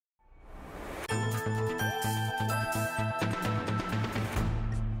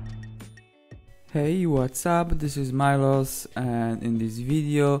Hey, what's up? This is Milos, and in this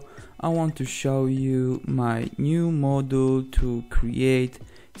video I want to show you my new module to create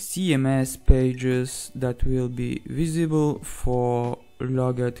CMS pages that will be visible for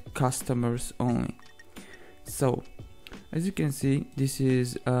logged customers only. So as you can see, this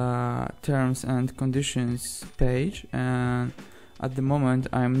is a terms and conditions page, and at the moment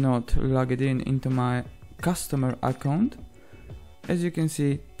I'm not logged into my customer account. As you can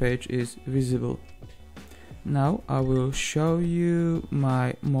see, page is visible. Now I will show you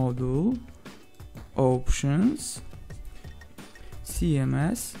my module, options,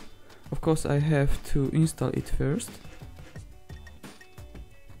 CMS. Of course I have to install it first.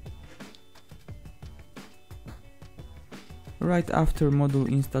 Right after module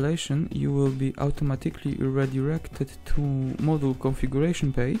installation, you will be automatically redirected to module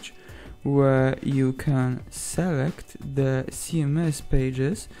configuration page, where you can select the CMS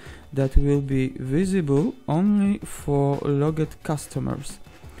pages that will be visible only for logged customers.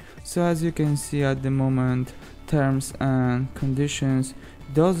 So as you can see at the moment, terms and conditions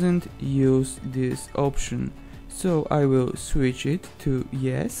doesn't use this option. So I will switch it to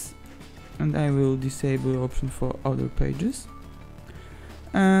yes, and I will disable the option for other pages,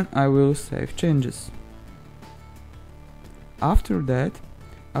 and I will save changes. After that,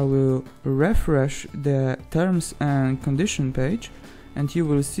 I will refresh the terms and condition page, and you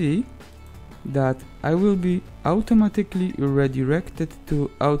will see that I will be automatically redirected to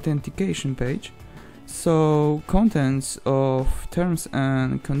authentication page. So contents of terms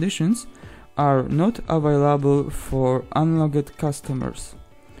and conditions are not available for unlogged customers.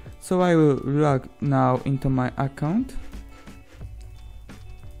 So I will log now into my account.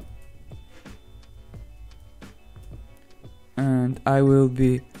 And I will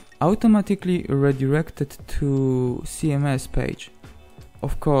be automatically redirected to CMS page.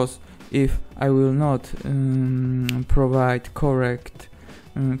 Of course, if I will not provide correct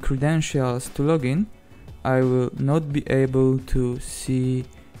credentials to login, I will not be able to see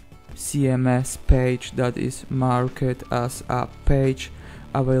CMS page that is marked as a page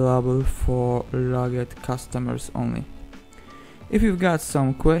available for logged customers only. If you've got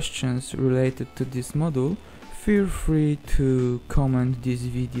some questions related to this module, feel free to comment this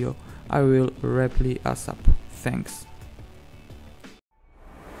video. I will reply ASAP. Thanks.